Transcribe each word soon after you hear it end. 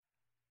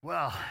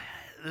Well,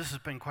 this has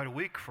been quite a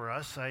week for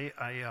us.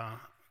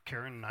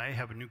 Karen and I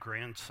have a new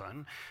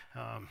grandson.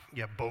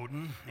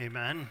 Bowden,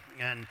 amen.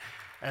 And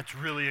that's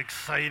really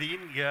exciting,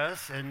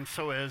 yes. And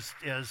so as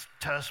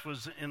Tess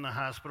was in the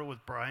hospital with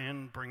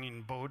Brian,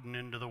 bringing Bowden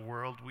into the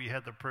world, we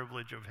had the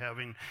privilege of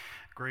having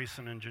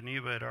Grayson and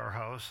Geneva at our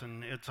house,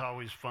 and it's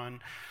always fun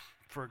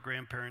for a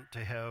grandparent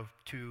to have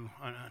two,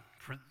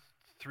 for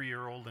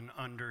 3-year-old and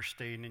under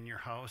staying in your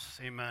house,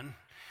 amen.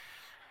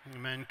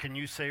 Amen. Can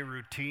you say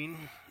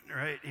routine?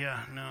 Right?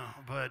 Yeah, no.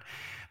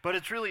 But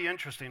it's really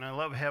interesting. I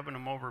love having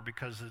them over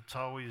because it's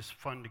always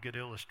fun to get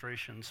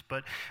illustrations.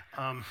 But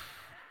a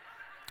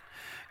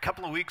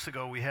couple of weeks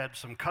ago, we had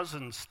some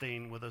cousins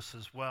staying with us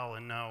as well.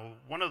 And now,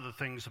 one of the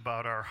things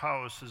about our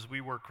house is we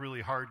work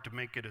really hard to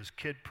make it as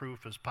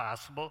kid-proof as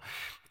possible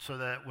so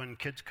that when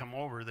kids come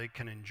over, they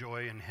can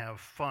enjoy and have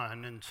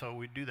fun. And so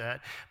we do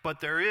that. But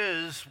there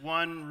is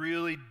one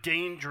really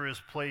dangerous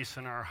place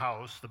in our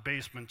house, the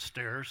basement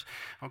stairs,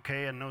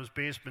 okay? And those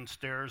basement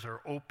stairs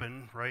are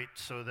open, right?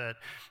 So that,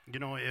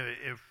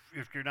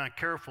 if you're not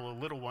careful, a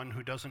little one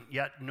who doesn't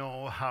yet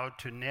know how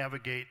to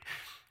navigate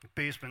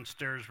basement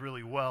stairs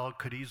really well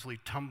could easily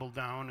tumble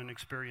down and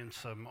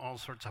experience all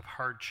sorts of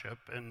hardship,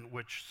 and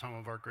which some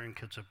of our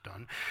grandkids have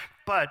done.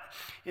 But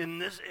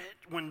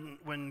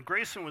when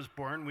Grayson was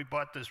born, we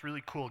bought this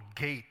really cool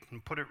gate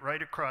and put it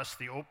right across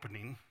the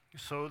opening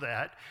so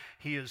that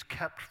he is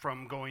kept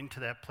from going to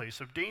that place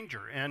of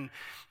danger. And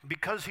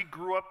because he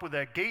grew up with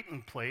that gate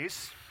in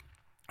place,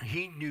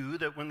 he knew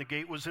that when the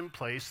gate was in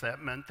place, that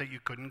meant that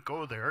you couldn't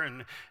go there.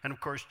 And of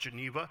course,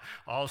 Geneva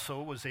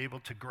also was able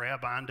to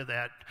grab onto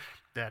that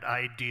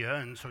idea,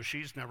 and so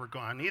she's never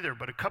gone either.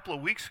 But a couple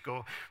of weeks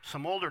ago,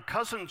 some older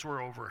cousins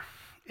were over,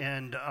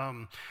 and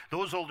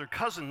those older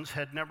cousins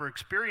had never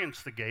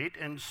experienced the gate,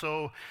 and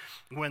so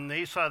when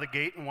they saw the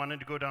gate and wanted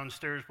to go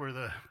downstairs where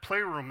the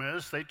playroom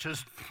is, they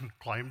just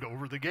climbed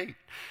over the gate,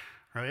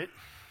 right?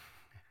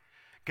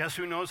 Guess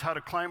who knows how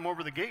to climb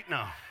over the gate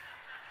now?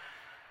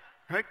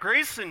 Right?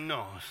 Grayson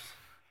knows.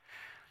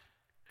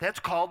 That's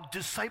called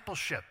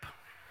discipleship.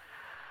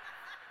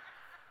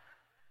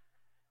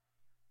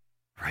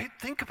 Right?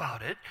 Think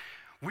about it.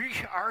 We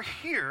are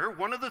here.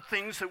 One of the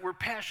things that we're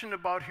passionate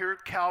about here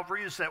at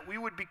Calvary is that we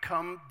would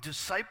become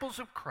disciples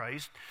of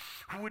Christ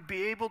who would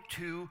be able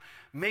to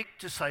make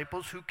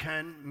disciples who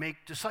can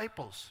make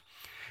disciples.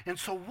 And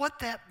so what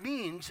that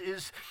means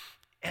is,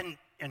 and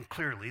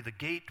clearly the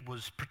gate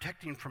was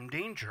protecting from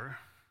danger,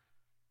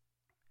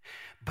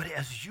 but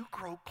as you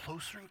grow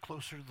closer and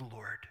closer to the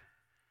Lord,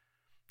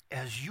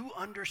 as you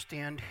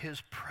understand His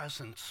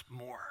presence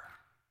more,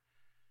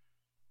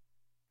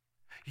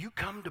 you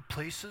come to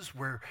places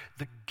where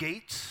the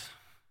gates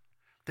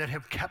that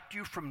have kept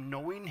you from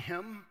knowing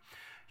Him,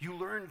 you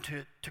learn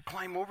to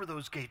climb over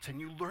those gates, and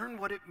you learn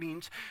what it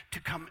means to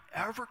come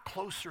ever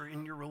closer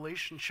in your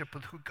relationship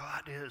with who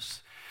God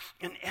is.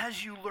 And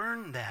as you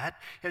learn that,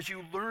 as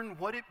you learn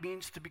what it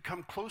means to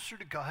become closer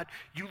to God,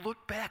 you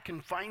look back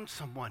and find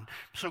someone.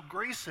 So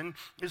Grayson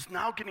is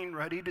now getting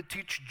ready to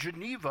teach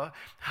Geneva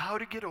how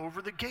to get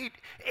over the gate.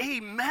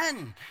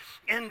 Amen.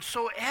 And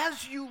so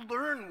as you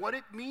learn what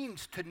it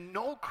means to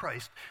know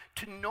Christ,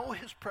 to know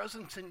His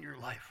presence in your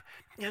life,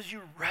 as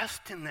you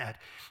rest in that,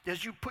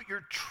 as you put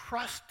your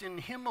trust in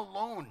Him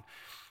alone,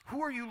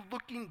 who are you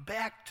looking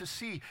back to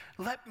see?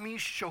 Let me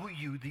show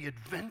you the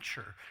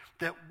adventure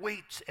that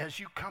waits as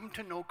you come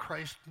to know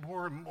Christ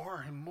more and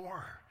more and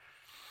more.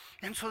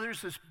 And so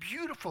there's this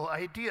beautiful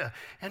idea.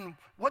 And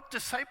what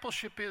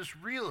discipleship is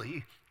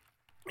really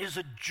is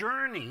a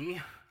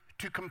journey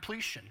to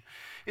completion.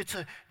 It's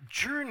a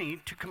journey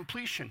to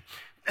completion.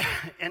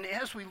 And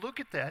as we look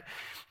at that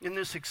in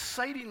this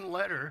exciting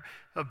letter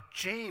of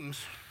James,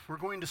 we're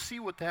going to see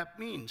what that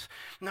means.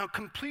 Now,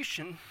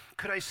 completion,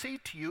 could I say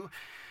to you,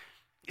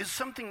 is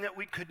something that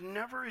we could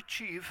never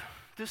achieve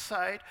this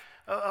side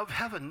of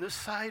heaven, this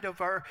side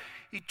of our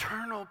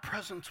eternal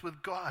presence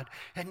with God.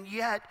 And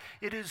yet,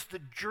 it is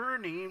the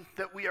journey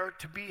that we are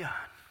to be on.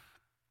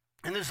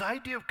 And this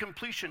idea of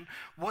completion,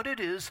 what it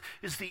is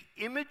the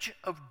image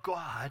of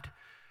God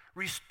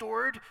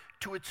restored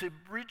to its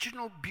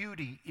original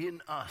beauty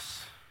in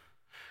us.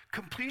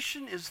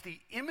 Completion is the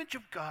image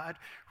of God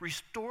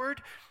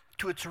restored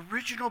to its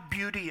original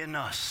beauty in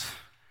us.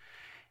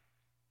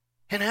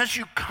 And as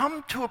you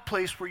come to a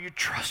place where you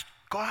trust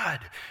God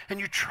and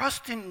you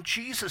trust in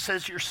Jesus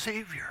as your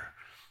Savior,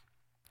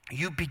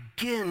 you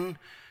begin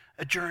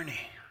a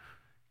journey.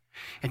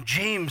 And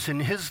James,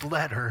 in his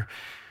letter,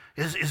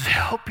 is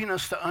helping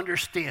us to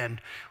understand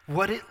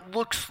what it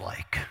looks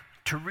like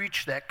to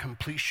reach that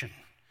completion.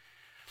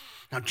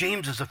 Now,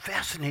 James is a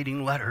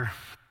fascinating letter,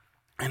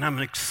 and I'm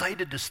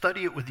excited to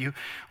study it with you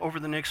over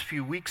the next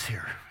few weeks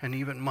here, and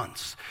even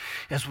months,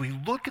 as we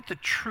look at the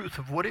truth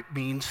of what it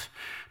means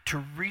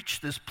to reach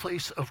this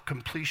place of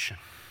completion.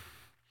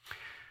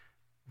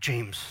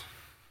 James,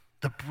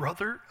 the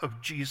brother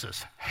of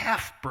Jesus,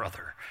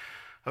 half-brother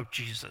of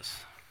Jesus.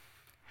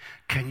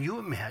 Can you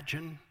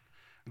imagine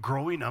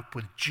growing up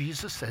with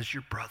Jesus as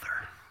your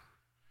brother?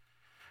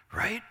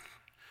 Right?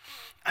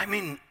 I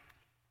mean,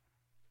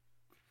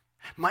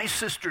 My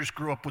sisters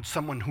grew up with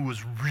someone who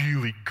was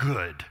really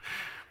good,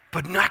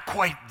 but not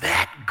quite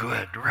that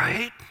good,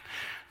 right?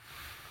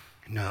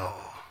 No.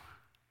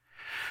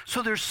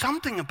 So there's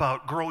something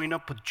about growing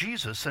up with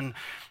Jesus and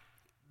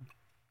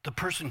the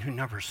person who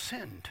never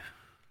sinned.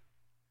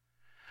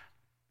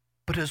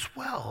 But as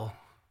well,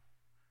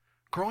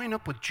 growing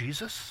up with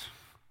Jesus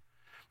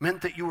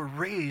meant that you were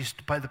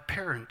raised by the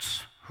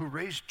parents who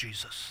raised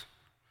Jesus.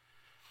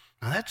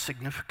 Now that's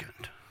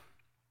significant.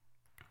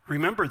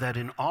 Remember that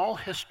in all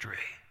history,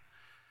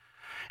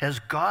 as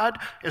God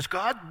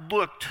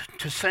looked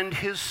to send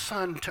his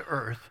son to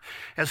earth,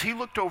 as he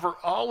looked over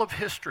all of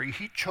history,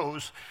 he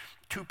chose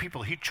two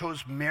people. He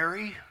chose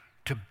Mary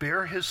to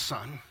bear his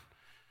son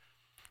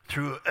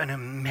through an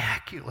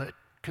immaculate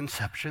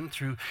conception,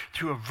 through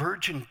a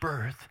virgin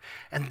birth,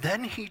 and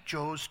then he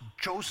chose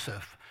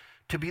Joseph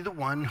to be the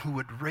one who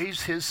would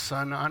raise his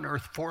son on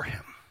earth for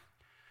him.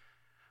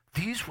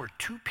 These were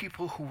two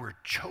people who were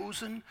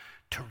chosen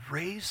to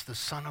raise the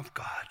Son of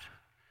God.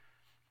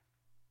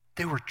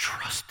 They were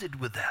trusted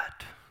with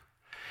that.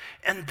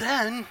 And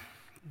then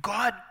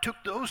God took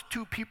those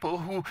two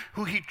people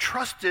who he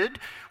trusted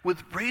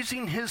with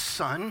raising his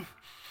son,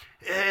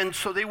 and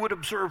so they would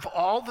observe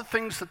all the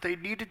things that they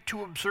needed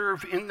to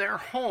observe in their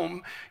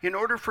home in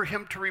order for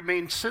him to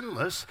remain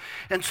sinless.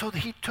 And so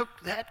he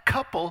took that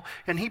couple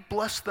and he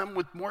blessed them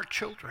with more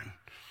children.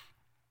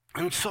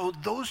 And so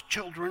those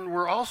children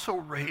were also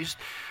raised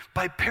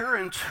by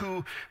parents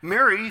who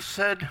Mary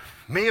said,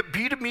 "May it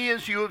be to me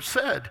as you have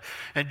said."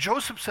 And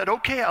Joseph said,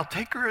 "Okay, I'll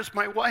take her as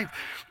my wife."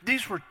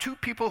 These were two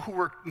people who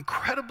were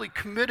incredibly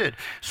committed.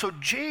 So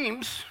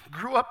James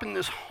grew up in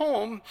this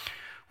home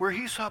where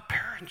he saw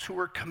parents who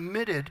were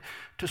committed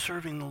to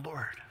serving the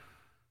Lord.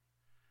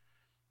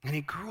 And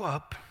he grew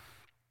up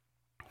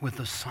with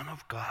the Son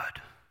of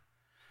God.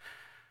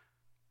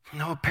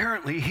 Now,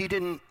 apparently, he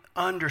didn't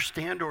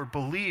understand or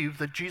believe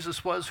that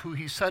Jesus was who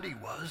he said he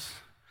was.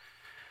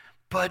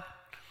 But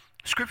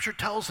Scripture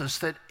tells us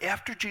that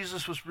after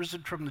Jesus was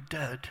risen from the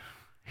dead,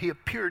 he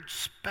appeared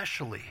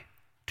specially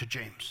to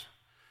James.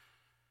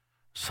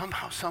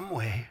 Somehow, some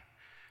way,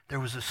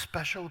 there was a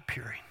special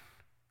appearing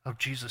of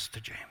Jesus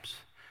to James.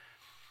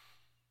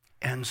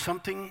 And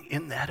something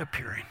in that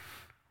appearing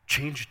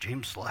changed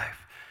James'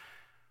 life.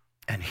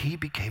 And he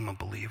became a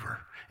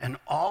believer. And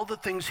all the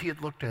things he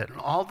had looked at, and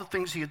all the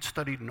things he had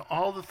studied, and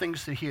all the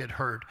things that he had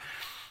heard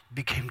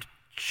became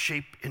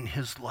shape in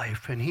his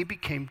life. And he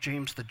became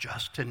James the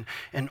Just and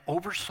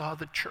oversaw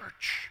the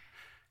church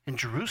in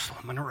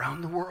Jerusalem and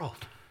around the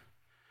world.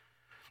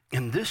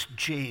 And this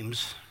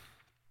James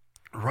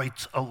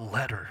writes a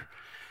letter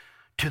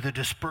to the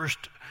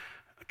dispersed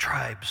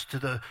tribes, to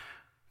the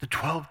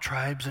 12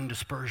 tribes in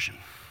dispersion.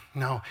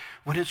 Now,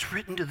 when it's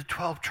written to the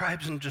 12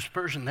 tribes in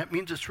dispersion, that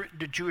means it's written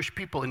to Jewish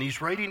people, and he's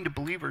writing to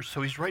believers,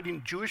 so he's writing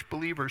to Jewish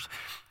believers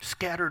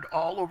scattered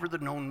all over the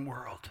known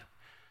world.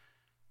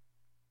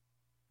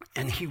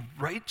 And he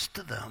writes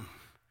to them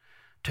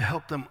to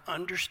help them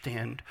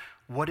understand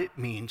what it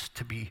means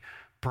to be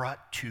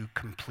brought to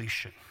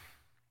completion.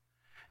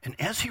 And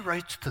as he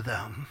writes to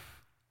them,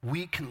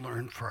 we can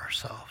learn for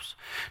ourselves.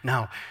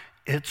 Now,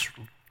 it's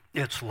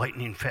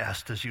lightning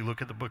fast as you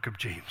look at the book of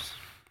James.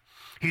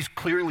 He's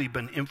clearly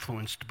been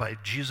influenced by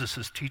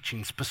Jesus'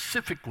 teaching,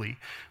 specifically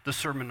the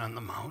Sermon on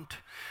the Mount.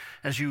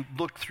 As you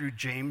look through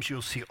James,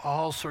 you'll see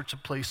all sorts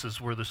of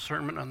places where the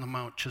Sermon on the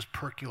Mount just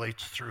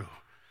percolates through.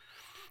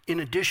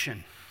 In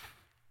addition,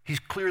 he's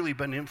clearly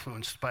been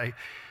influenced by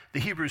the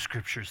Hebrew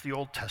Scriptures, the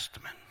Old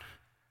Testament,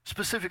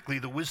 specifically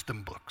the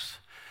wisdom books.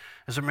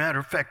 As a matter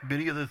of fact,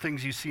 many of the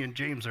things you see in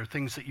James are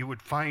things that you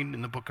would find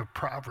in the book of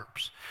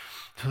Proverbs.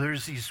 So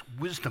there's these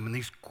wisdom and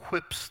these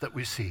quips that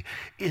we see.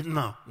 In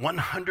the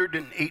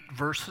 108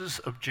 verses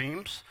of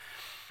James,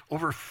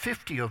 over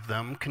 50 of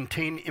them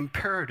contain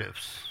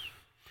imperatives.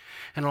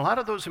 And a lot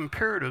of those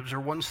imperatives are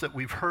ones that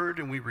we've heard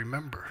and we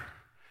remember.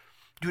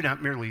 Do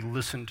not merely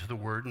listen to the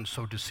word and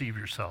so deceive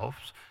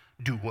yourselves.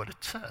 Do what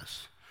it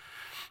says.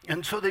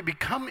 And so they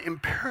become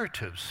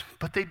imperatives,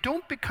 but they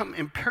don't become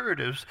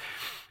imperatives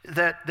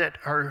that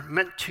are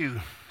meant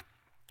to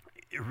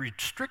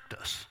restrict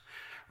us.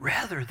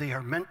 Rather, they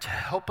are meant to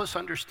help us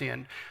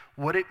understand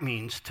what it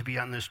means to be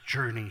on this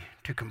journey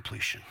to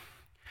completion.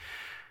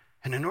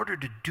 And in order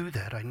to do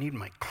that, I need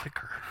my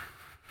clicker.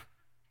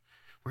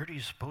 Where do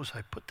you suppose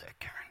I put that,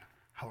 Karen?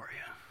 How are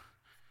you?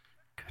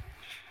 Good.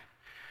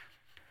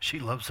 She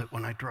loves it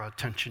when I draw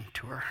attention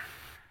to her.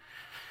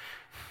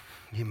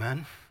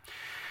 Amen?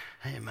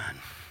 Amen.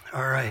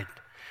 All right.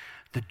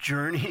 The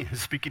journey,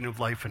 speaking of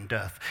life and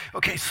death.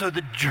 Okay, so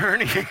the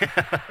journey,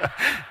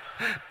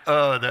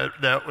 oh,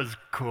 that was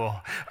cool.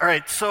 All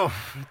right, so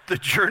the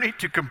journey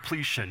to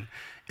completion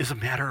is a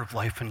matter of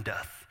life and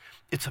death.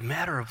 It's a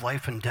matter of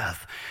life and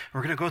death.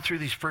 We're going to go through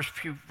these first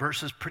few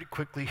verses pretty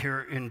quickly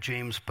here in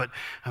James, but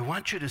I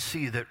want you to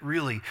see that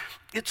really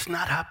it's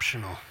not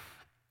optional.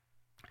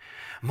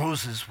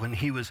 Moses, when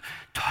he was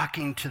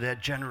talking to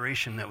that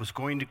generation that was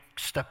going to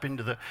step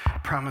into the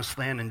promised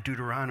land in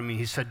Deuteronomy,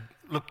 he said,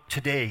 look,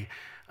 today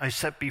I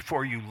set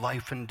before you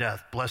life and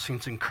death,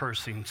 blessings and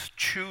cursings.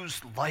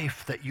 Choose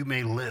life that you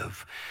may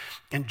live.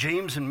 And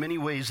James, in many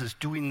ways, is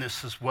doing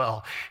this as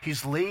well.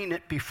 He's laying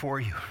it before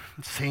you,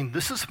 saying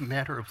this is a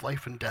matter of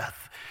life and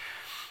death.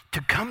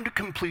 To come to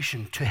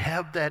completion, to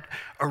have that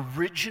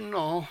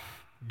original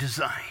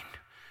design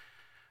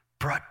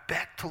brought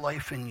back to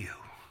life in you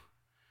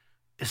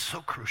is so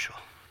crucial.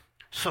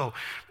 So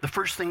the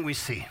first thing we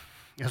see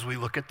as we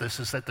look at this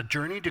is that the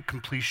journey to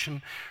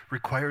completion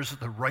requires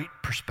the right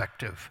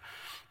perspective.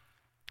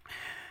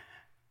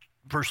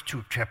 Verse 2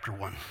 of chapter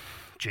 1,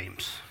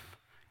 James,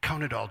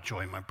 count it all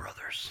joy, my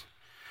brothers.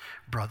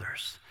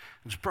 Brothers.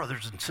 His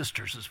brothers and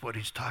sisters is what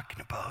he's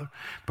talking about.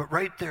 But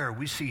right there,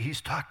 we see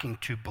he's talking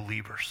to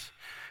believers.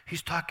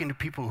 He's talking to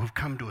people who've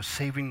come to a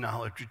saving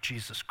knowledge of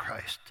Jesus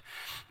Christ.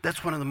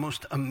 That's one of the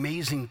most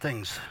amazing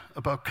things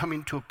about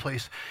coming to a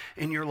place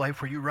in your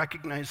life where you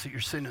recognize that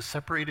your sin has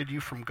separated you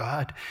from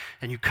God,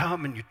 and you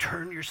come and you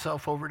turn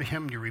yourself over to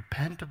him, you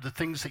repent of the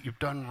things that you've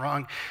done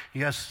wrong,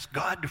 you ask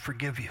God to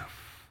forgive you.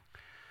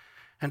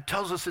 And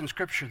tells us in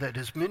Scripture that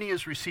as many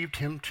as received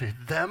him, to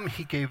them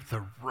he gave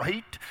the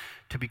right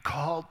to be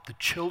called the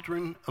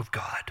children of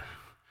God.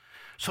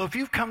 So if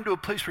you've come to a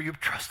place where you've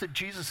trusted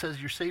Jesus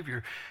as your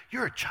Savior,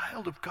 you're a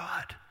child of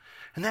God.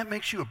 And that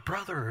makes you a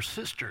brother or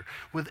sister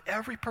with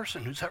every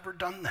person who's ever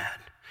done that.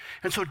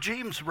 And so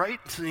James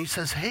writes and he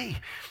says, hey,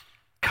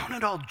 count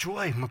it all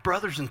joy, my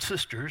brothers and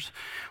sisters,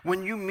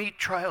 when you meet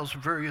trials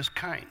of various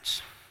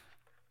kinds.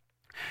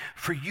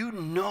 For you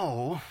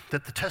know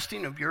that the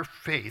testing of your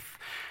faith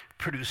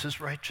produces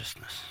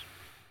righteousness.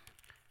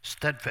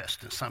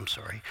 Steadfastness,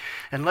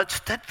 And let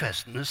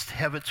steadfastness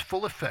have its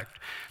full effect,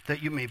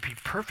 that you may be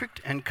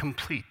perfect and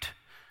complete,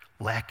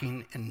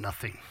 lacking in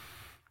nothing.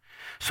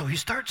 So he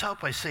starts out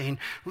by saying,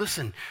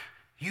 listen,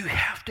 you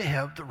have to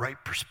have the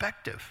right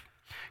perspective.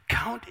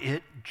 Count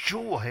it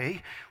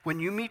joy when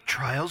you meet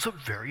trials of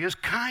various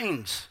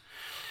kinds.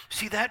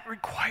 See, that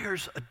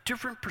requires a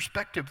different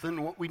perspective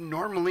than what we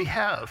normally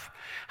have.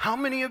 How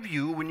many of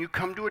you, when you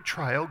come to a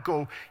trial,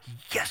 go,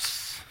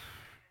 yes,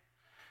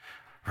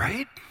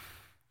 right?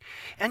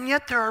 And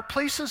yet there are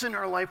places in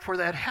our life where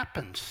that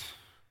happens.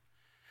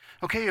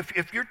 Okay,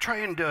 if you're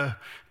trying to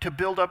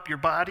build up your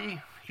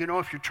body, you know,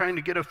 if you're trying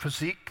to get a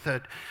physique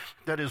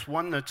that is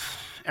one that's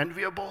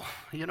enviable,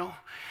 you know,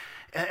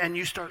 and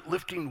you start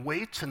lifting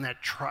weights and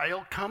that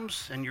trial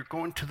comes and you're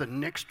going to the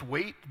next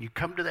weight, and you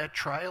come to that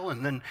trial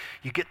and then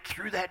you get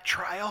through that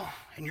trial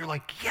and you're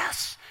like,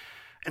 yes.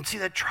 And see,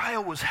 that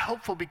trial was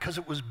helpful because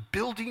it was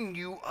building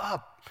you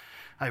up,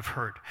 I've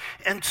heard.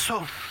 And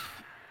so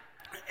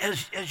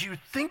as you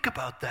think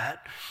about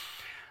that,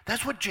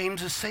 that's what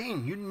James is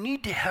saying. You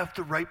need to have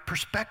the right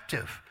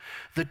perspective.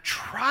 The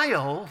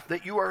trial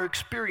that you are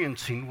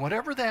experiencing,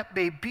 whatever that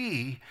may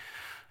be,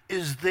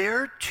 is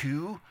there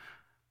to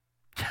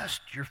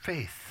test your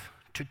faith,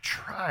 to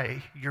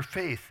try your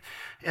faith.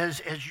 As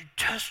you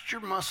test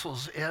your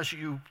muscles, as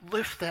you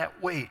lift that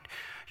weight,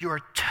 you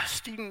are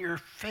testing your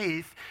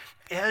faith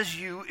as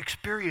you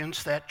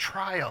experience that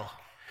trial.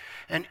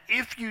 And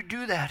if you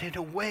do that in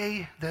a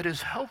way that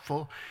is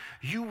helpful,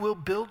 you will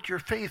build your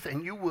faith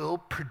and you will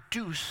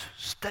produce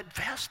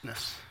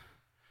steadfastness.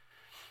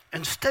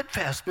 And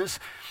steadfastness,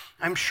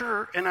 I'm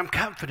sure and I'm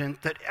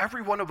confident that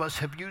every one of us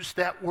have used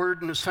that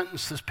word in a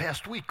sentence this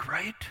past week,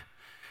 right?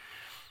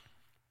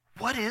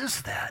 What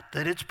is that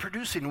it's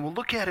producing? And we'll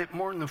look at it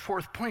more in the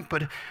fourth point,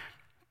 but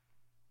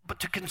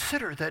to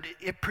consider that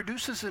it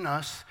produces in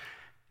us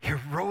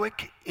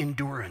heroic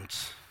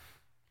endurance.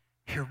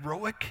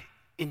 Heroic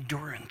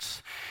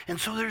endurance. And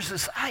so there's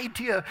this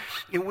idea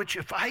in which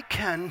if I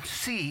can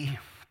see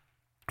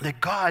that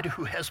God,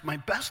 who has my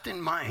best in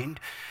mind,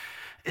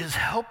 is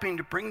helping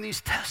to bring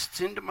these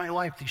tests into my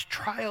life, these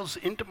trials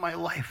into my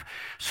life,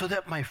 so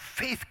that my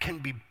faith can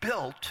be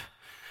built.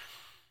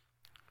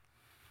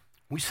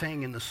 We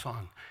sang in the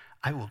song,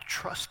 I will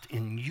trust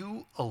in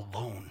you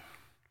alone.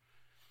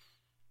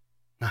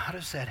 Now, how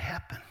does that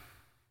happen?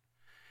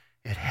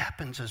 It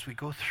happens as we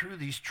go through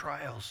these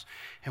trials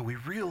and we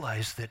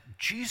realize that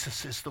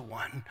Jesus is the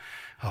one.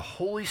 The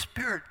Holy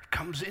Spirit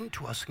comes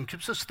into us and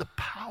gives us the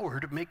power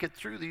to make it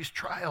through these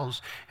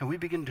trials, and we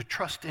begin to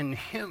trust in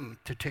him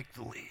to take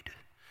the lead.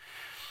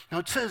 Now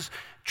it says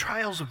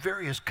trials of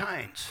various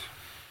kinds.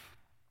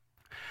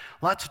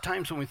 Lots of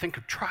times when we think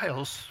of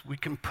trials, we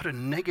can put a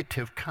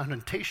negative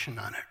connotation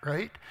on it,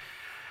 right?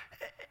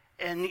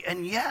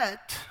 And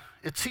yet,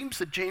 it seems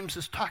that James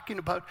is talking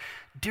about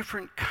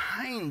different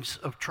kinds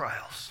of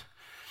trials.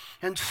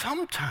 And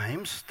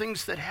sometimes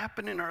things that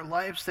happen in our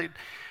lives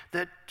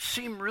that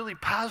seem really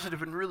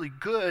positive and really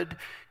good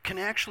can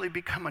actually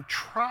become a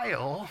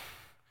trial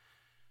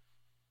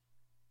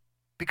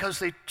because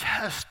they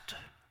test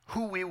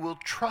who we will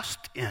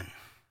trust in.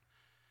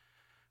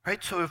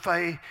 Right? So if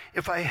I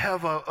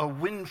have a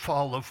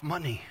windfall of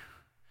money,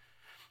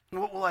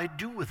 what will I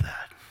do with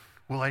that?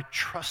 Will I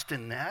trust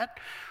in that,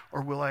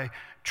 or will I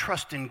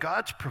trust in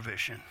God's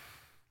provision?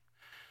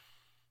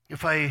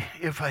 If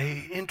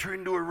I enter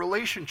into a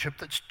relationship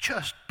that's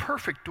just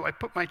perfect, do I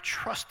put my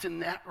trust in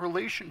that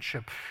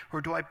relationship, or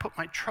do I put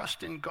my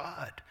trust in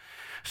God?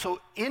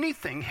 So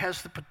anything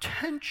has the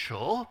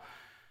potential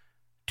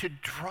to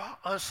draw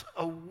us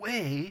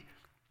away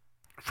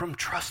from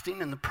trusting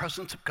in the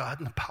presence of God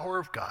and the power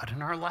of God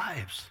in our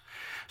lives.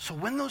 So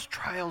when those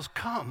trials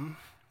come,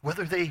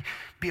 whether they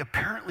be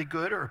apparently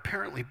good or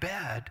apparently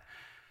bad,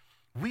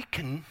 we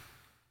can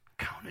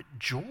count it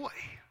joy,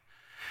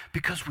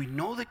 because we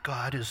know that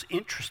God is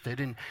interested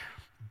in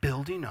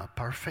building up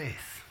our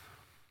faith.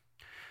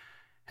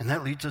 And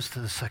that leads us to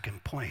the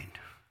second point,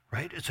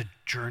 right? It's a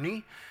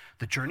journey,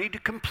 the journey to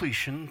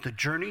completion, the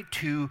journey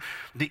to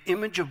the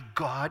image of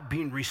God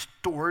being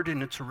restored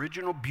in its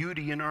original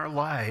beauty in our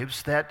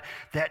lives. That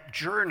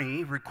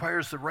journey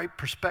requires the right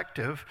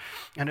perspective,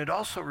 and it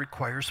also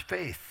requires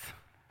faith.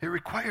 It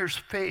requires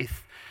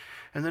faith.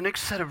 And the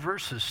next set of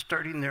verses,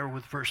 starting there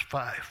with verse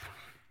 5.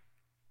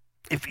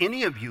 If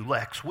any of you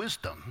lacks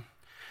wisdom,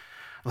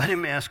 let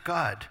him ask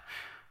God.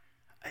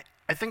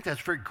 I think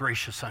that's very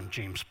gracious on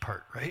James'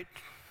 part, right?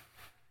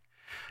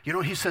 You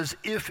know, he says,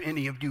 if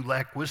any of you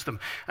lack wisdom.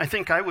 I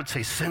think I would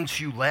say, since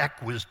you lack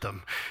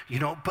wisdom,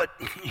 but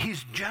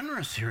he's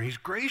generous here. He's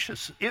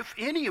gracious. If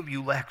any of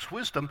you lacks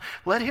wisdom,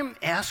 let him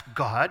ask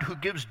God, who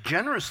gives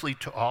generously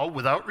to all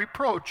without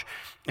reproach,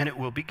 and it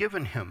will be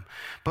given him.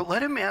 But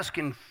let him ask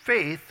in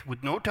faith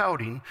with no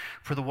doubting,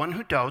 for the one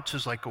who doubts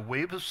is like a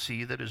wave of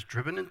sea that is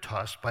driven and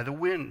tossed by the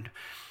wind.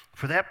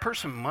 For that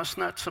person must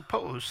not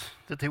suppose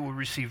that they will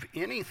receive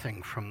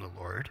anything from the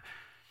Lord.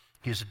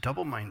 He is a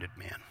double-minded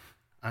man,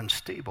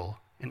 unstable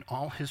in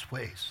all his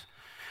ways.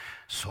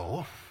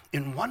 So,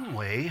 in one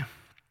way,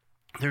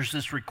 there's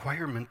this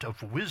requirement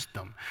of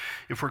wisdom.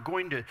 If we're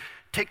going to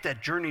take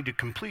that journey to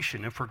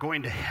completion, if we're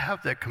going to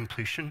have that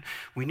completion,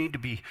 we need to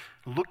be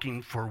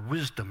looking for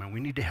wisdom, and we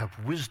need to have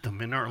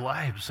wisdom in our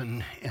lives.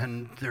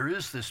 And there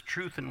is this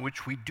truth in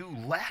which we do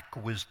lack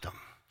wisdom.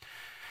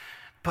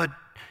 But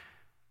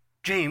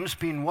James,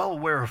 being well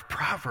aware of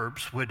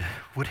Proverbs, would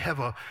have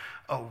a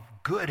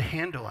good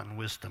handle on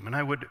wisdom. And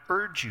I would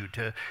urge you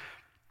to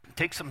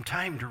take some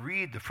time to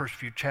read the first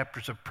few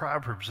chapters of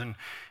Proverbs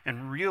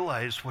and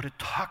realize what it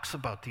talks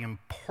about, the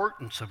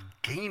importance of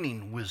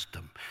gaining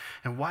wisdom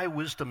and why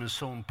wisdom is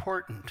so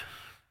important.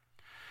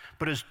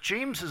 But as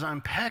James is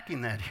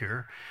unpacking that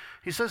here,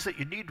 he says that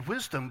you need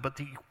wisdom, but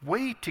the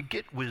way to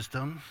get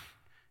wisdom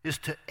is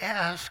to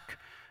ask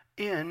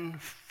in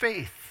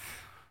faith.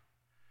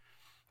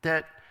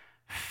 That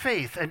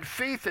faith, and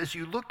faith as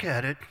you look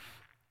at it,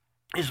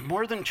 is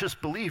more than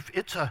just belief.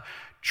 It's a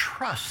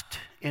trust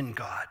in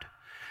God.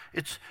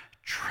 It's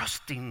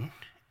trusting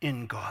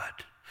in God.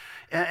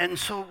 And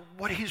so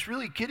what he's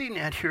really getting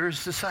at here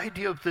is this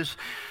idea of this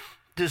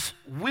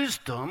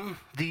wisdom,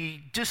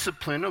 the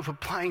discipline of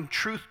applying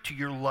truth to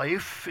your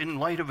life in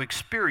light of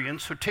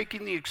experience. So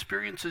taking the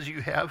experiences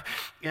you have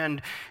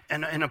and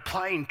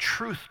applying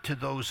truth to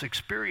those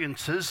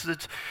experiences.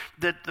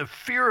 That the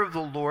fear of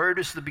the Lord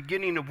is the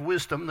beginning of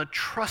wisdom. The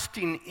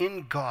trusting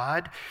in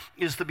God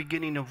is the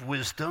beginning of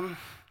wisdom.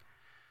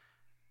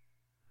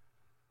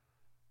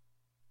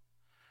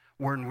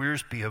 Warren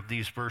Wiersbe of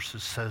these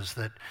verses says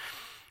that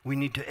we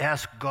need to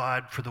ask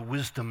God for the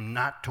wisdom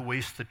not to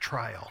waste the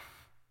trial,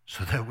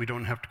 so that we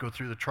don't have to go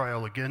through the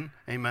trial again.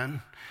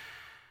 Amen?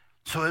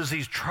 So as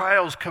these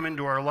trials come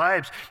into our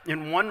lives,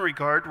 in one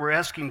regard, we're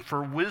asking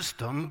for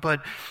wisdom,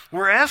 but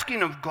we're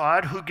asking of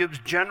God who gives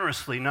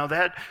generously. Now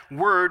that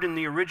word in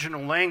the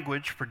original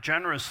language for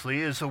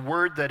generously is a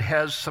word that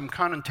has some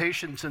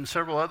connotations in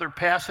several other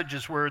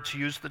passages where it's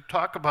used that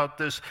talk about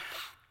this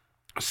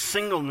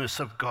singleness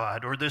of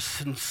God or the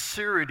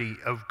sincerity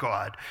of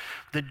God.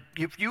 That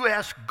if you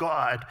ask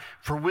God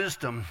for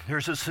wisdom,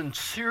 there's a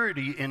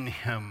sincerity in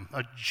him,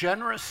 a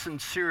generous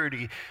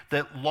sincerity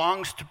that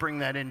longs to bring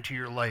that into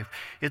your life.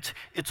 It's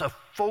a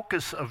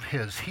focus of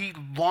his. He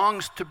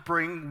longs to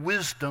bring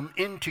wisdom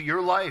into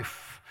your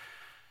life.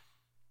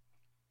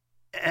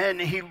 And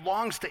he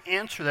longs to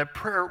answer that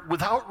prayer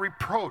without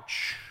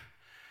reproach.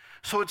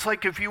 So it's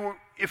like if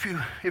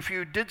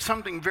you did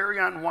something very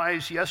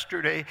unwise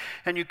yesterday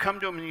and you come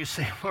to him and you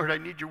say, Lord, I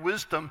need your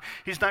wisdom,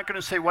 he's not going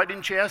to say, why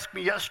didn't you ask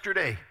me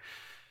yesterday?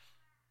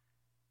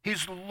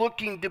 He's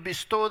looking to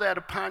bestow that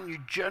upon you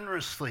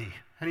generously,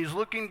 and he's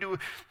looking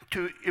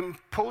to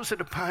impose it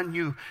upon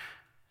you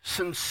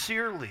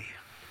sincerely.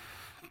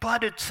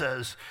 But it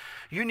says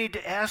you need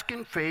to ask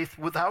in faith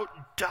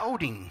without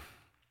doubting.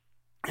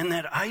 And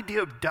that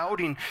idea of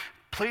doubting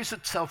plays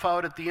itself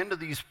out at the end of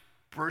these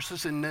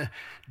verses in the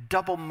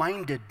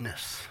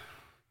double-mindedness.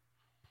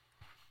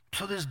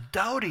 So this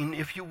doubting,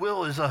 if you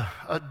will, is a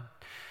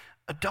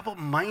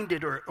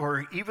double-minded,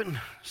 or even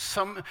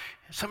some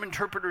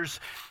interpreters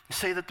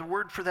say that the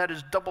word for that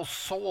is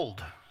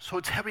double-souled. So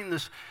it's having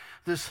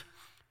this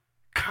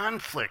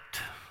conflict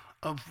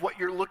of what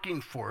you're looking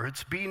for.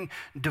 It's being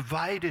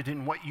divided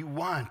in what you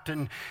want.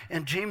 And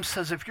James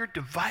says if you're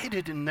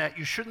divided in that,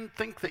 you shouldn't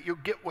think that you'll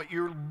get what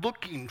you're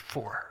looking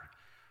for.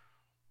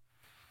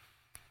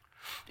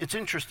 It's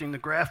interesting, the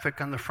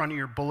graphic on the front of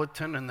your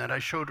bulletin and that I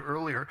showed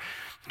earlier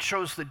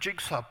shows the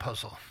jigsaw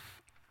puzzle.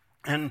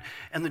 And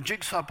the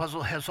jigsaw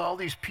puzzle has all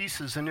these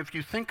pieces, and if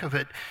you think of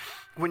it,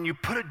 when you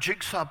put a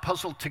jigsaw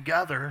puzzle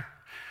together,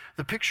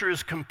 the picture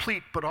is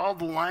complete, but all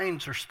the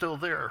lines are still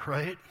there,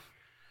 right?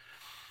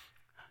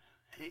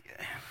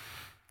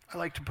 I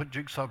like to put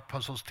jigsaw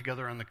puzzles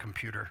together on the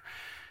computer.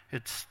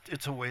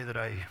 It's a way that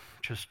I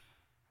just,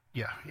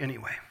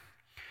 anyway.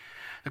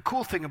 The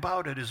cool thing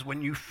about it is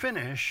when you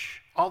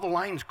finish, all the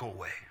lines go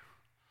away.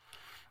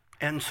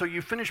 And so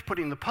you finish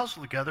putting the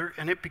puzzle together,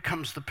 and it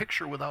becomes the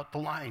picture without the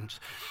lines.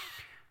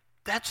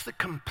 That's the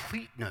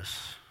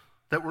completeness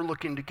that we're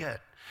looking to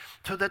get,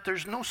 so that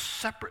there's no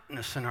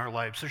separateness in our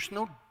lives. There's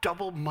no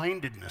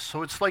double-mindedness.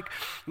 So it's like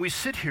we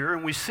sit here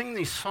and we sing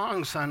these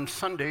songs on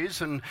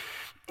Sundays, and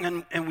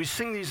we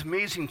sing these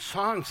amazing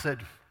songs that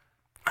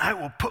I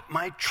will put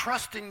my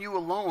trust in you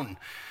alone.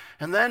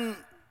 And then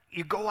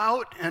you go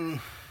out and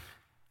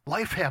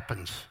life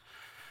happens.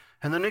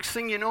 And the next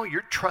thing you know,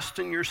 you're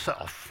trusting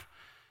yourself,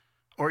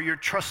 or you're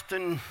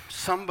trusting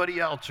somebody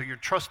else, or you're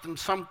trusting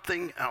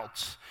something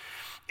else.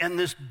 And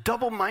this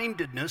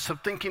double-mindedness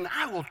of thinking,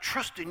 I will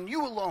trust in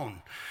you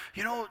alone.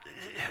 You know,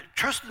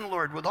 trust in the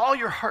Lord with all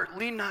your heart.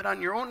 Lean not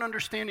on your own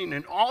understanding.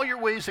 In all your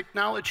ways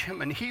acknowledge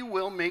him, and he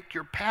will make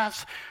your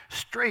paths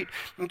straight.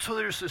 And so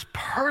there's this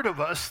part of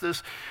us,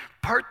 this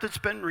part that's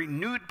been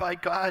renewed by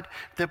God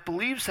that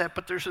believes that,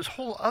 but there's this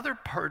whole other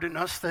part in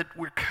us that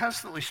we're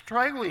constantly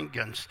struggling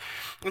against.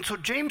 And so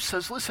James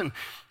says, listen,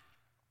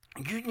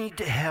 you need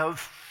to have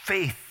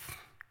faith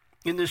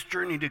in this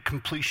journey to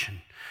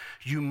completion.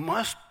 You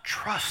must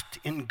trust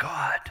in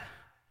God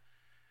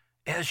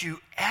as you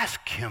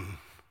ask him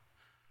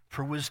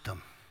for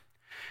wisdom.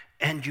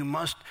 And you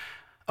must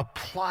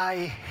apply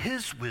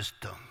his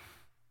wisdom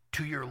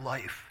to your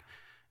life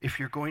if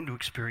you're going to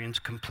experience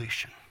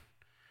completion.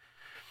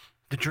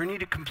 The journey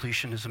to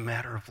completion is a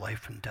matter of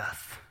life and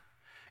death.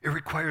 It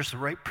requires the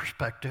right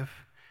perspective.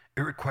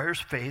 It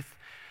requires faith.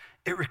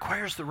 It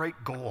requires the right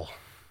goal.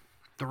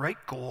 The right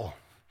goal.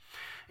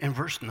 In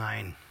verse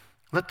 9,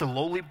 let the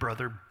lowly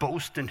brother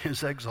boast in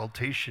his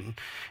exaltation,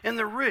 and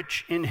the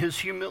rich in his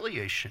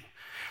humiliation.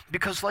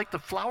 Because like the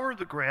flower of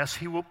the grass,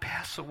 he will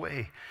pass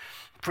away.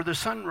 For the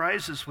sun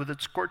rises with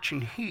its scorching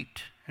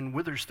heat and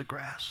withers the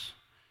grass,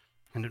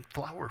 and its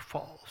flower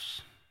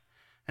falls,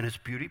 and its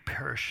beauty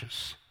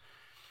perishes.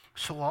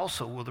 So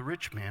also will the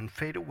rich man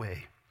fade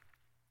away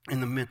in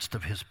the midst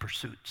of his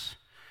pursuits.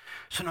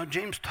 So now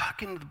James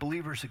talking to the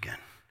believers again.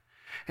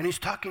 And he's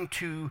talking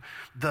to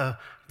the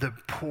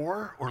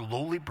poor or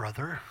lowly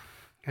brother.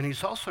 And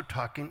he's also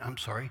talking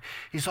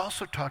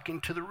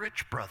to the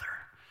rich brother.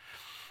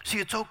 See,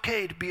 it's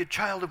okay to be a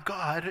child of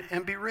God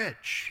and be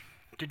rich.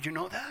 Did you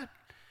know that?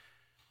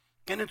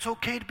 And it's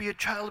okay to be a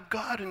child of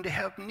God and to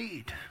have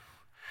need.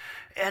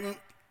 And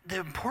the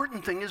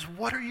important thing is,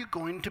 what are you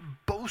going to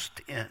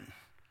boast in?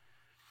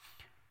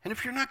 And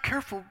if you're not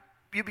careful,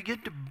 you begin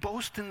to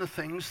boast in the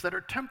things that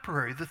are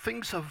temporary, the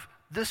things of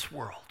this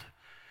world.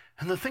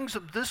 And the things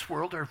of this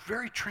world are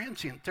very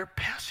transient. They're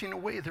passing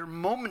away. They're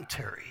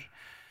momentary.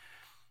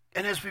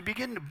 And as we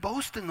begin to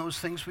boast in those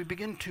things, we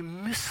begin to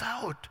miss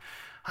out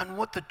on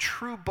what the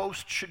true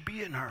boast should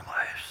be in our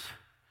lives.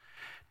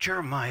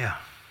 Jeremiah,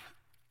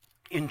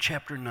 in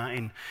chapter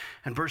 9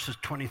 and verses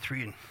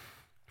 23 and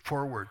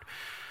forward,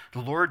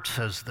 the Lord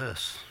says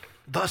this,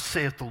 thus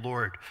saith the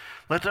Lord,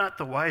 let not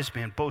the wise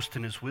man boast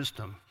in his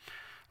wisdom,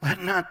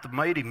 let not the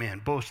mighty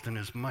man boast in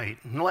his might,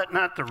 and let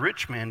not the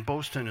rich man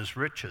boast in his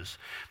riches,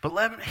 but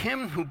let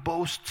him who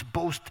boasts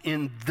boast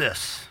in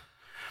this,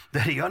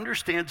 that he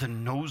understands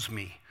and knows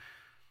me,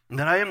 and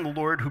that I am the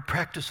Lord who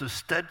practices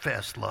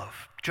steadfast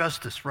love,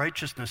 justice,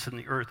 righteousness in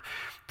the earth.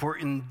 For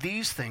in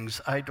these things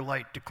I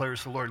delight,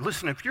 declares the Lord.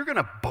 Listen, if you're going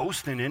to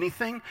boast in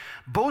anything,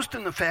 boast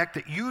in the fact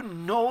that you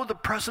know the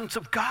presence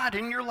of God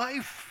in your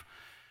life.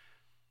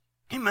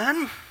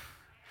 Amen?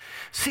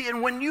 See,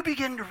 and when you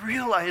begin to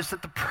realize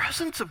that the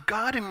presence of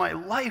God in my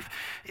life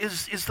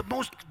is the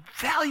most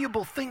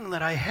valuable thing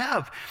that I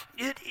have,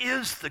 it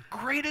is the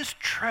greatest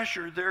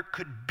treasure there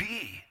could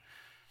be.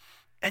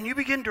 And you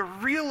begin to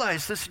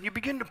realize this, and you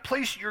begin to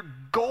place your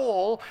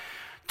goal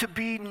to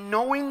be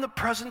knowing the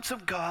presence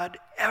of God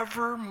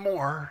ever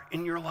more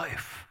in your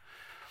life.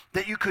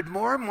 That you could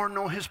more and more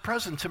know his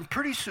presence. And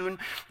pretty soon,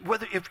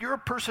 if you're a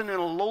person in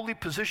a lowly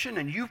position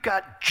and you've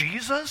got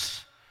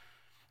Jesus,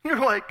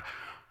 you're like,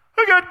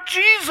 I got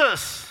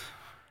Jesus.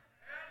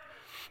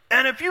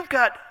 And if you've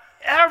got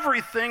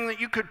everything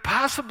that you could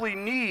possibly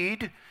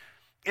need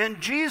in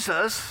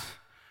Jesus,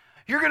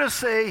 you're going to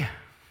say,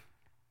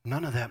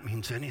 none of that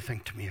means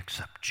anything to me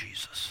except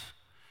Jesus.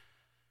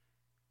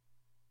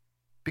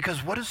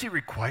 Because what does he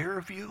require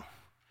of you?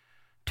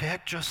 To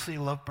act justly,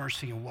 love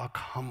mercy, and walk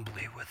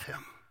humbly with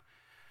him.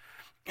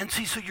 And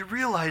see, so you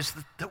realize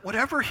that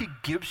whatever he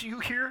gives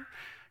you here,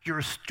 you're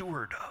a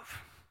steward of.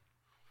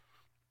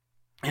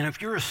 And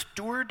if you're a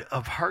steward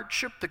of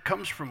hardship that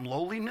comes from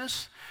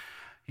lowliness,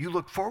 you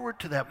look forward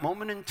to that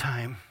moment in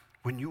time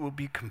when you will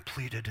be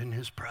completed in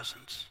his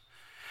presence.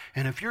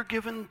 And if you're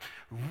given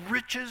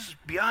riches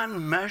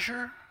beyond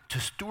measure to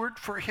steward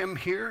for him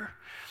here,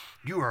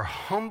 you are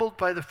humbled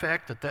by the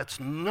fact that that's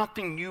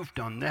nothing you've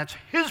done. That's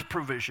his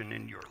provision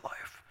in your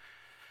life.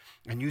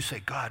 And you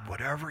say, God,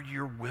 whatever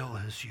your will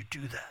is, you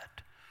do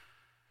that.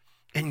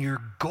 And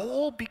your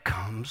goal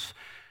becomes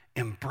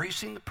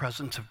embracing the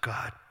presence of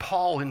God.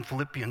 Paul in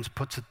Philippians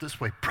puts it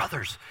this way,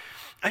 brothers,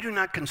 I do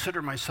not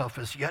consider myself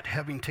as yet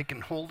having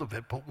taken hold of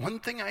it, but one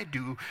thing I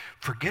do,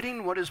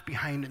 forgetting what is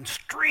behind and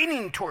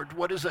straining toward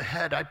what is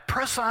ahead, I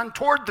press on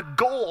toward the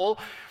goal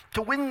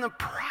to win the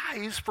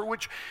prize for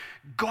which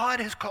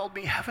God has called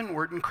me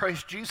heavenward in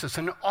Christ Jesus.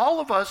 And all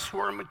of us who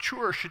are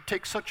mature should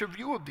take such a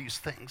view of these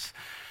things.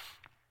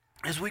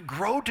 As we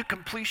grow to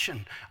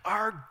completion,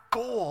 our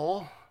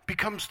goal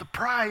becomes the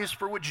prize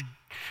for which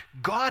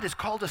God has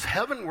called us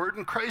heavenward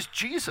in Christ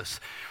Jesus.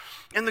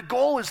 And the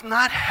goal is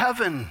not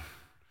heaven.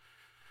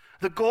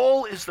 The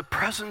goal is the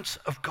presence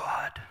of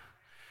God,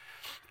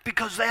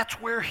 because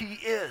that's where he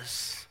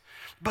is.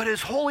 But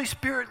his Holy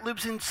Spirit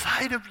lives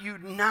inside of you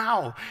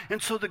now. And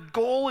so the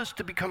goal is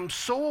to become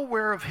so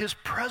aware of his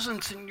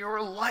presence in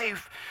your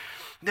life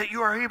that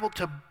you are able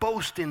to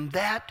boast in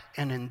that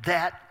and in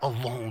that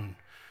alone.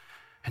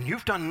 And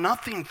you've done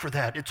nothing for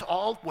that. It's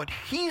all what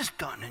he's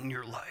done in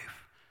your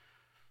life.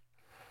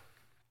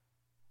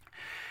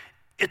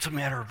 It's a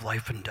matter of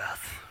life and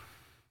death.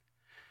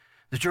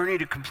 The journey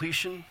to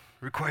completion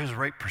requires the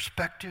right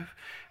perspective,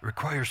 it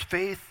requires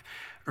faith,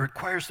 it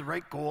requires the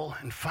right goal,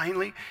 and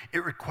finally,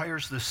 it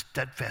requires the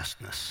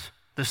steadfastness,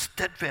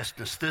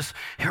 this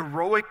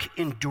heroic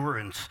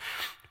endurance.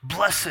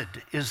 Blessed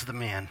is the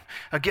man.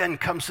 Again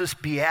comes this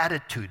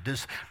beatitude,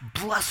 this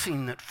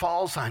blessing that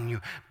falls on you.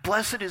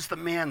 Blessed is the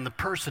man, the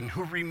person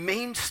who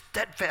remains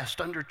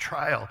steadfast under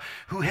trial,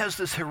 who has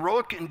this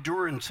heroic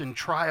endurance in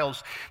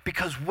trials,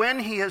 because when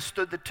he has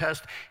stood the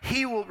test,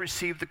 he will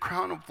receive the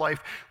crown of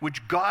life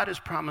which God has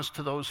promised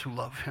to those who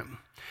love him.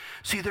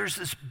 See, there's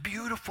this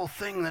beautiful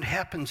thing that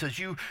happens as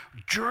you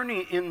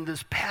journey in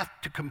this path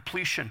to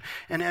completion.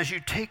 And as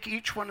you take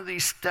each one of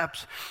these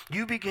steps,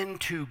 you begin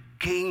to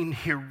gain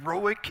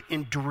heroic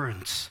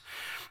endurance.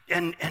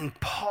 And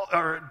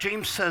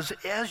James says,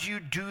 as you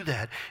do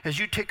that, as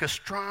you take a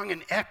strong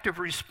and active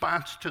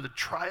response to the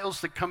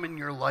trials that come in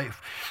your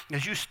life,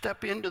 as you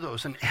step into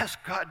those and ask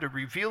God to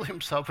reveal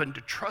himself and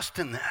to trust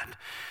in that,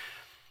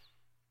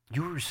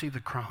 you will receive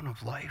the crown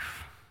of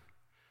life.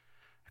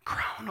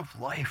 Crown of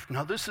life.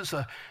 Now, this is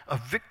a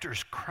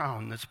victor's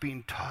crown that's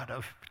being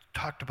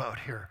talked about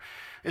here.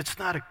 It's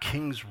not a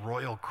king's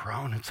royal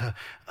crown. It's a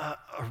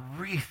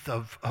wreath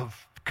of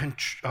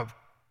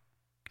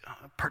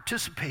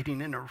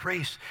participating in a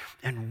race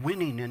and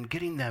winning and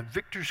getting that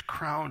victor's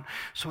crown.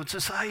 So it's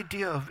this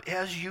idea of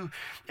as you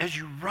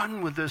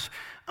run with this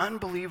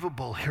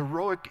unbelievable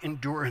heroic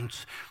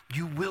endurance,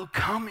 you will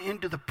come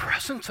into the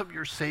presence of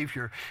your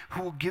Savior,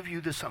 who will give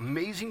you this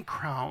amazing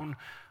crown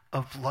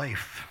of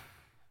life.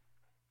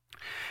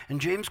 And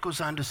James goes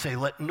on to say,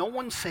 let no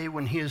one say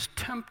when he is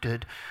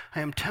tempted,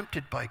 I am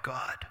tempted by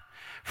God.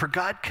 For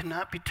God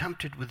cannot be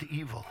tempted with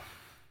evil.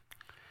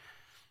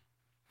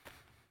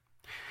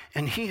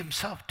 And he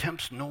himself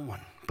tempts no one.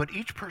 But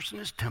each person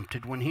is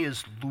tempted when he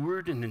is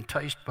lured and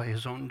enticed by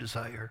his own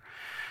desire.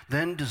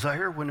 Then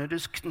desire, when it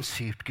is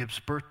conceived, gives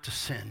birth to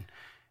sin.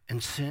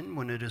 And sin,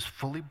 when it is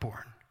fully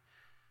born,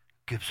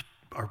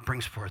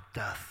 brings forth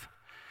death.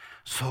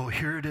 So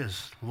here it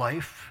is,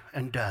 life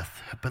and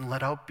death have been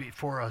let out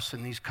before us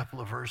in these couple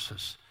of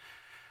verses.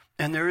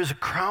 And there is a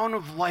crown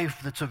of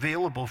life that's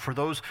available for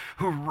those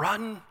who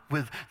run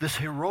with this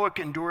heroic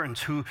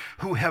endurance, who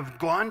have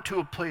gone to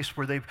a place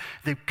where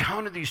they've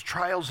counted these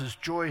trials as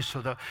joy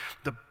so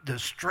the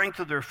strength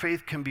of their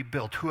faith can be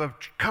built, who have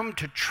come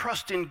to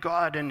trust in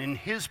God and in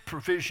his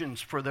provisions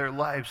for their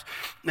lives,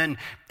 and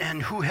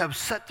who have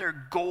set their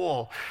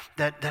goal,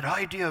 that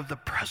idea of the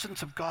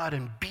presence of God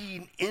and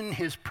being in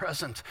his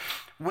presence.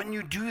 When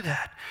you do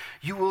that,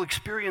 you will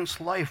experience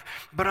life.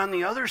 But on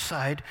the other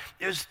side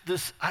is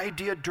this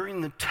idea during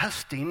the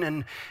testing,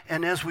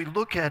 and as we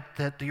look at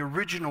that, the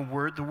original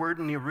word, the word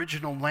in the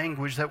original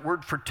language, that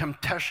word for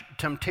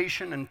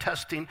temptation and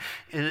testing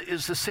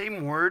is the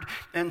same word.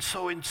 And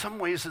so in some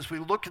ways, as we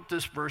look at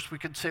this verse, we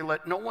could say,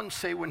 let no one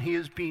say when he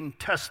is being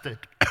tested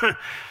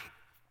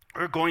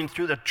or going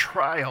through the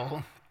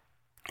trial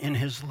in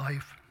his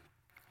life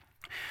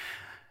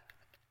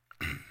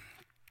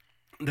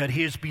that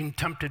he is being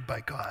tempted by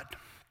God.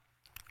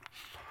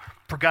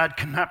 For God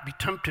cannot be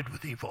tempted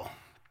with evil.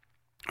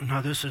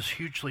 Now, this is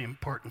hugely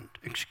important.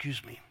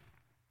 Excuse me.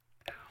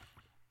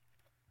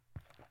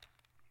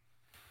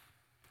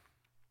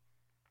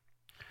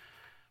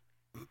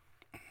 It's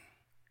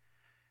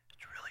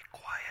really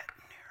quiet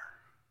in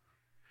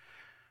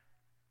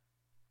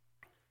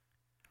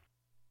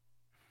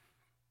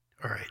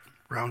here. All right,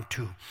 round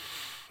two.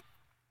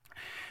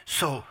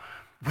 So,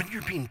 when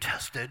you're being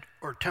tested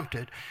or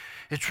tempted,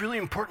 it's really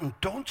important.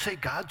 Don't say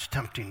God's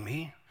tempting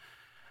me.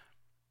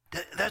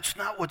 That's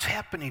not what's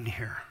happening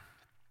here.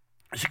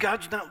 See,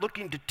 God's not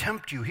looking to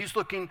tempt you. He's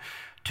looking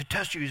to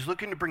test you. He's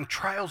looking to bring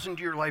trials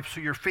into your life so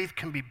your faith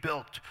can be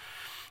built.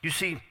 You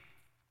see,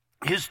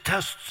 his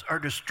tests are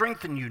to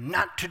strengthen you,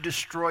 not to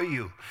destroy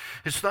you.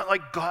 It's not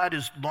like God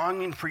is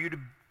longing for you to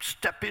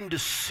step into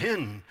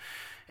sin.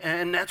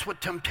 And that's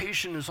what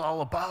temptation is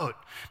all about.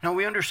 Now,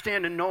 we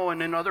understand and know,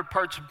 and in other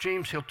parts of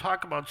James, he'll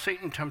talk about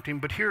Satan tempting,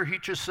 but here he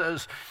just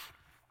says,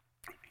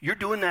 you're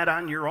doing that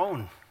on your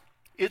own.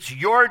 It's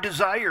your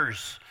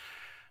desires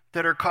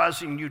that are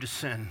causing you to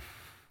sin.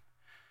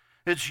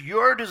 It's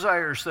your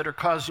desires that are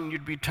causing you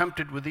to be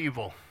tempted with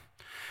evil.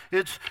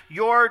 It's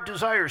your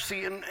desires.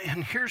 See, and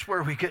here's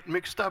where we get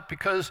mixed up,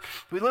 because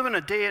we live in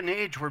a day and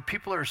age where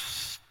people are,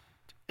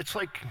 it's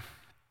like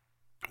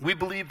we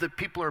believe that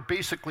people are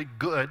basically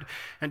good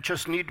and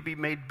just need to be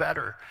made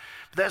better.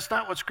 But that's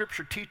not what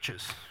Scripture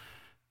teaches.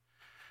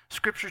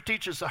 Scripture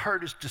teaches the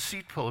heart is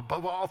deceitful,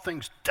 above all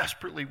things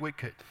desperately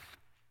wicked.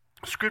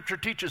 Scripture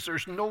teaches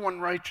there's no one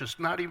righteous,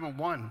 not even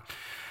one.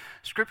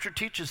 Scripture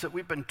teaches that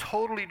we've been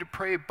totally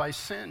depraved by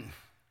sin.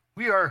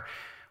 We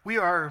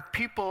are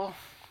people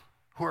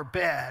who are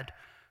bad,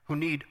 who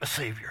need a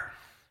Savior.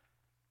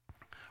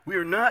 We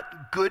are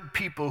not good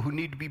people who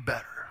need to be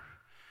better.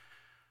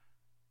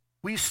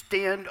 We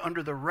stand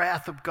under the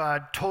wrath of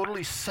God,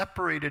 totally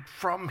separated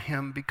from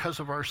him because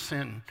of our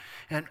sin.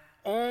 And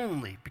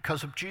only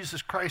because of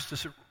Jesus Christ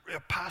is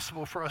it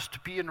possible for us to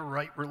be in a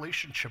right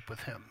relationship with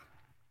him.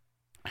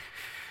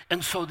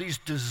 And so these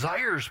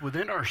desires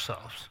within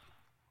ourselves,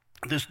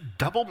 this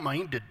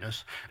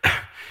double-mindedness,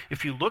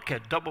 if you look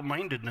at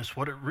double-mindedness,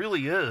 what it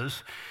really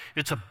is,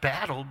 it's a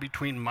battle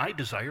between my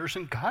desires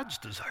and God's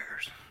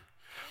desires.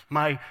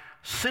 My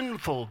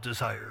sinful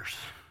desires.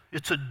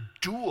 It's a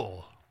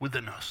duel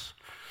within us.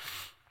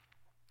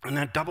 And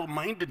that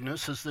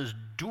double-mindedness is this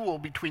duel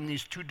between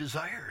these two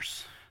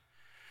desires.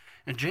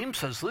 And James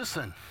says,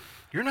 listen,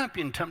 you're not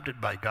being tempted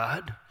by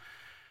God.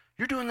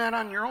 You're doing that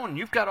on your own.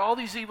 You've got all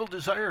these evil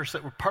desires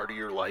that were part of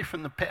your life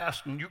in the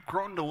past, and you've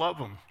grown to love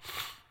them.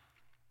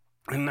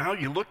 And now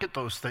you look at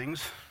those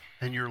things,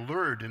 and you're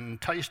lured and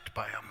enticed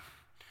by them.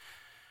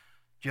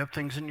 Do you have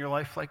things in your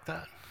life like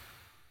that?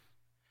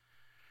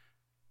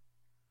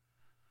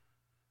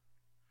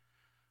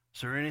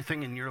 Is there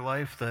anything in your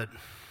life that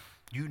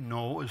you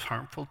know is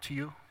harmful to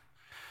you,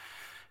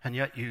 and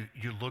yet you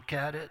look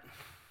at it,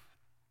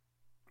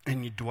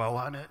 and you dwell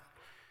on it,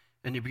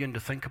 and you begin to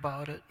think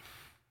about it?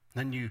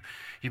 Then you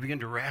begin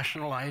to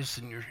rationalize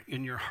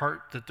in your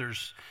heart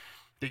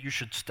that you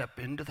should step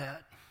into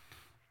that.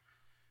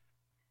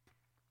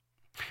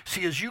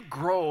 See, as you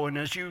grow and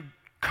as you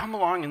come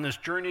along in this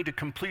journey to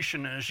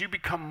completion, and as you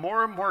become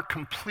more and more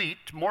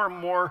complete, more and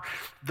more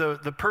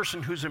the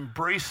person who's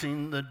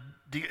embracing the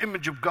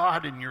image of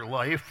God in your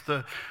life,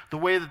 the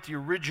way that the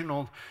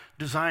original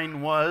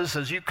design was,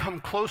 as you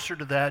come closer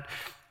to that,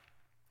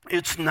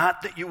 it's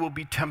not that you will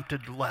be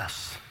tempted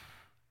less.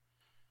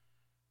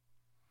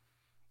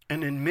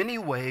 And in many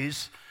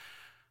ways,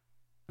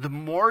 the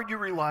more you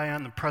rely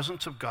on the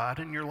presence of God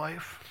in your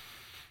life,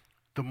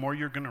 the more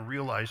you're going to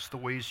realize the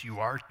ways you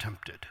are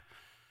tempted.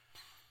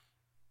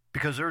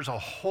 Because there's a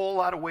whole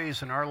lot of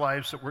ways in our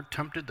lives that we're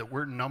tempted that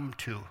we're numb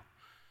to.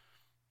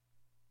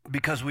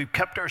 Because we've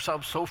kept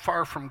ourselves so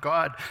far from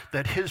God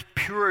that his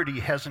purity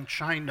hasn't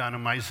shined on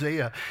him.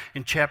 Isaiah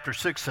in chapter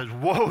 6 says,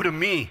 "Woe to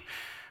me,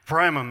 for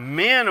I am a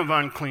man of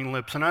unclean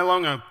lips, and I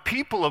long a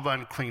people of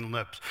unclean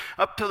lips."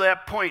 Up to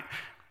that point,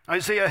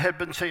 Isaiah had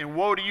been saying,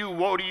 "Woe to you,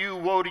 woe to you,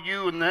 woe to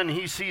you," and then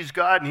he sees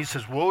God and he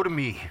says, "Woe to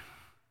me."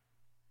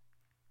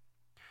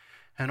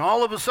 And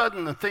all of a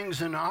sudden, the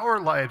things in our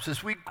lives,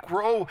 as we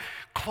grow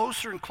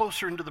closer and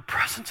closer into the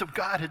presence of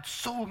God, it's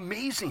so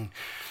amazing,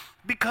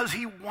 because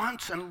he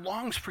wants and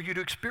longs for you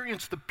to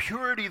experience the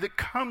purity that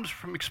comes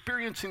from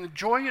experiencing the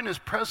joy in his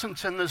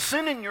presence, and the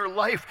sin in your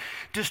life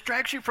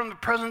distracts you from the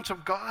presence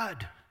of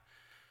God.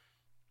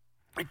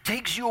 It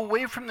takes you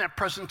away from that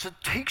presence. It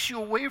takes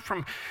you away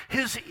from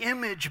his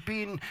image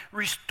being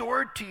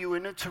restored to you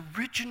in its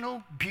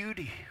original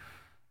beauty.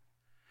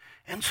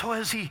 And so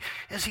as he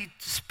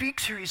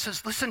speaks here, he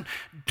says, listen,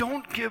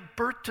 don't give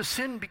birth to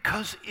sin,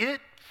 because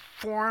it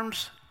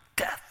forms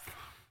death.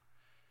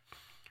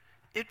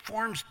 It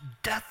forms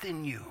death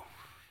in you.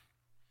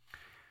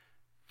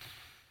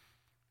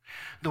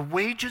 The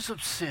wages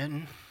of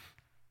sin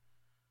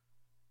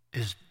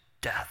is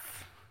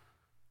death.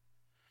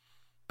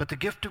 But the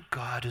gift of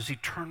God is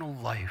eternal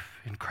life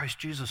in Christ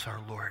Jesus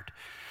our Lord.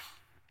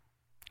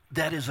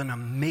 That is an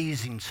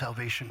amazing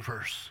salvation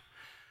verse.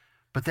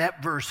 But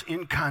that verse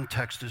in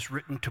context is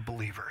written to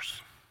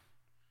believers.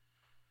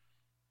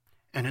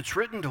 And it's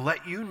written to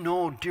let you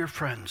know, dear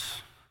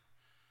friends,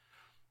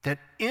 that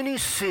any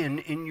sin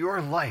in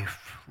your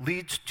life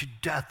leads to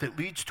death. It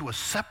leads to a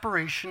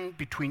separation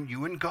between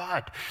you and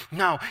God.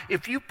 Now,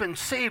 if you've been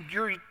saved,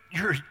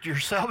 your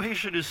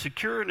salvation is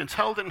secure and it's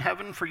held in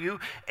heaven for you.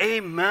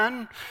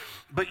 Amen.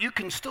 But you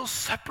can still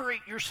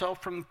separate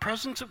yourself from the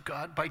presence of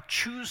God by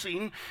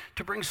choosing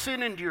to bring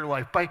sin into your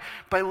life,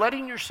 by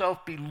letting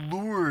yourself be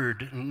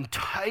lured,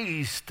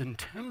 enticed, and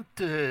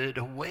tempted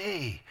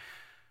away.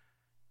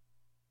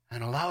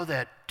 And allow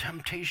that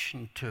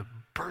temptation to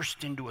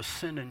burst into a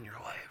sin in your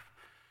life.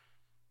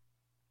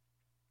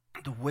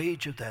 The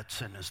wage of that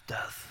sin is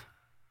death.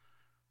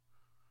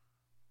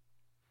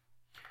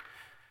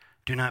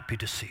 Do not be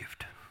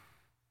deceived,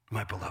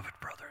 my beloved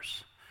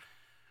brothers.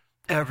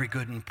 Every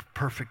good and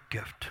perfect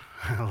gift,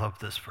 I love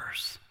this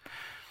verse.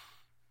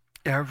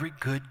 Every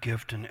good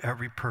gift and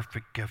every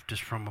perfect gift is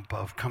from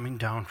above, coming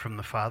down from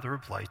the Father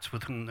of lights,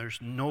 with whom there's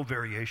no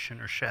variation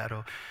or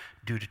shadow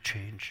due to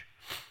change.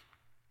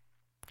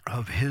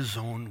 Of his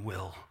own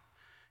will,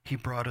 he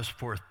brought us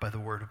forth by the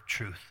word of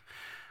truth,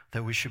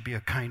 that we should be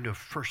a kind of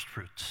first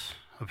fruits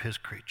of his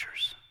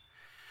creatures.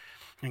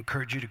 I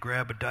encourage you to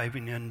grab a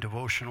diving in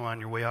devotional on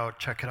your way out,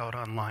 check it out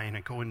online,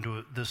 and go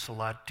into this a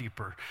lot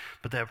deeper.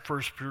 But that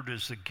first fruit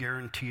is the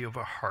guarantee of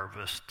a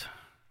harvest.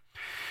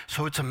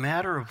 So it's a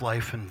matter of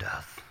life and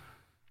death.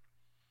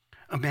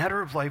 A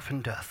matter of life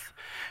and death.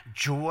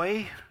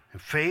 Joy,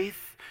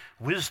 faith,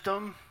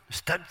 wisdom,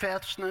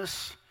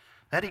 steadfastness,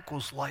 that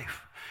equals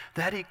life.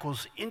 That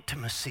equals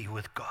intimacy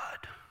with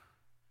God.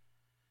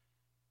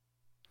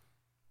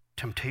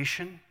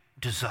 Temptation,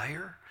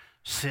 desire,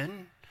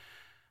 sin,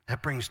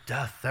 that brings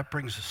death. That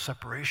brings a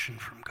separation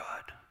from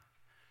God.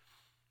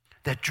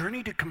 That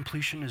journey to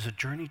completion is a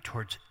journey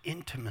towards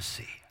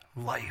intimacy,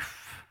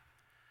 life.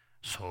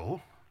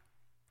 So,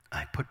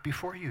 I put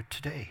before you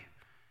today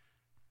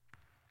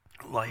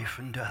life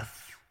and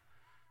death,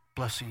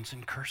 blessings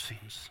and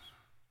cursings.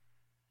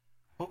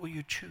 What will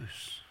you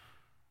choose?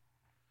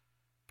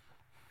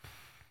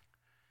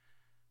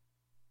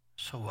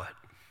 So what?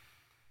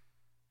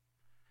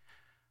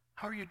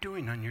 How are you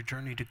doing on your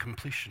journey to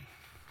completion?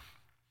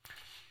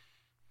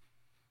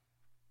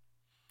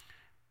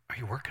 Are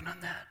you working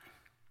on that?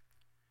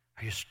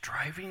 Are you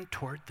striving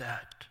toward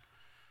that?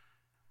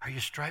 Are you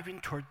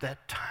striving toward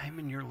that time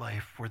in your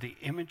life where the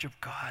image of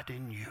God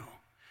in you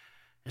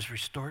is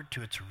restored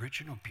to its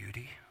original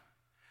beauty?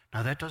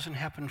 Now, that doesn't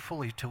happen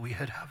fully till we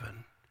hit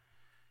heaven,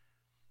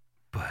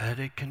 but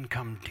it can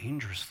come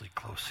dangerously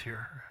close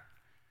here.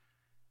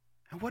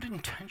 And what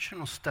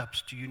intentional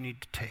steps do you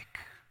need to take?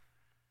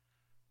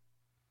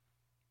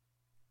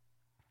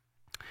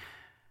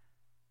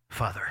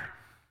 Father,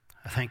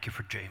 I thank you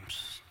for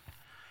James.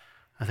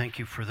 I thank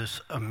you for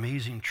this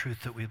amazing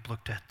truth that we've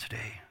looked at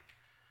today,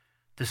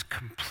 this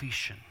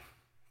completion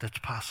that's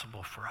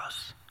possible for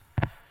us.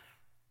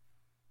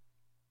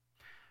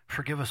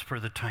 Forgive us for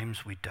the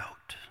times we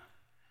doubt,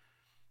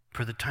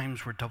 for the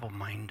times we're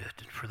double-minded,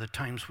 for the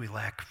times we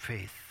lack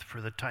faith,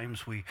 for the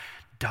times we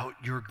doubt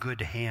your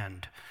good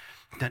hand,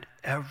 that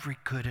every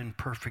good and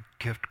perfect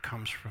gift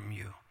comes from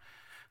you,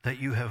 that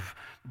you have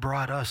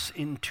brought us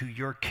into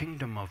your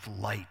kingdom of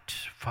light,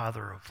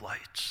 Father of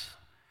lights.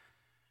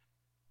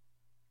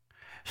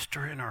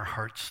 Stir in our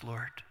hearts,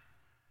 Lord.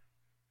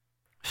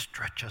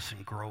 Stretch us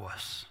and grow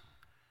us,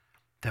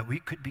 that we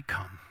could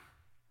become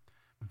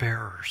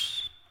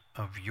bearers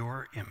of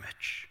your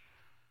image.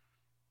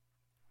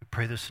 We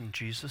pray this in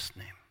Jesus'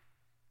 name.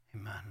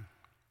 Amen.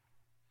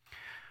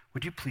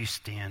 Would you please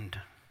stand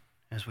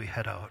as we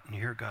head out and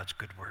hear God's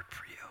good word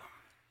for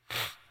you?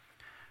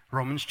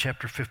 Romans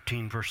chapter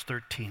 15, verse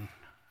 13,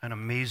 an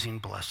amazing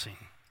blessing.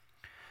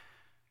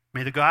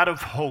 May the God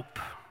of hope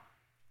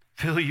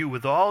fill you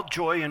with all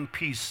joy and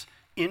peace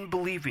in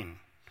believing,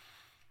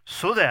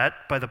 so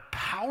that by the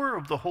power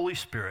of the Holy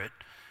Spirit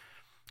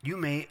you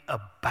may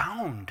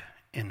abound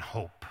in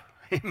hope.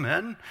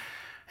 Amen.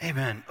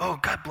 Amen. Oh,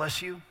 God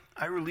bless you.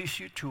 I release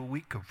you to a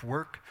week of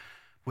work,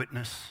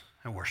 witness,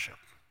 and worship.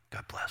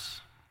 God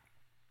bless.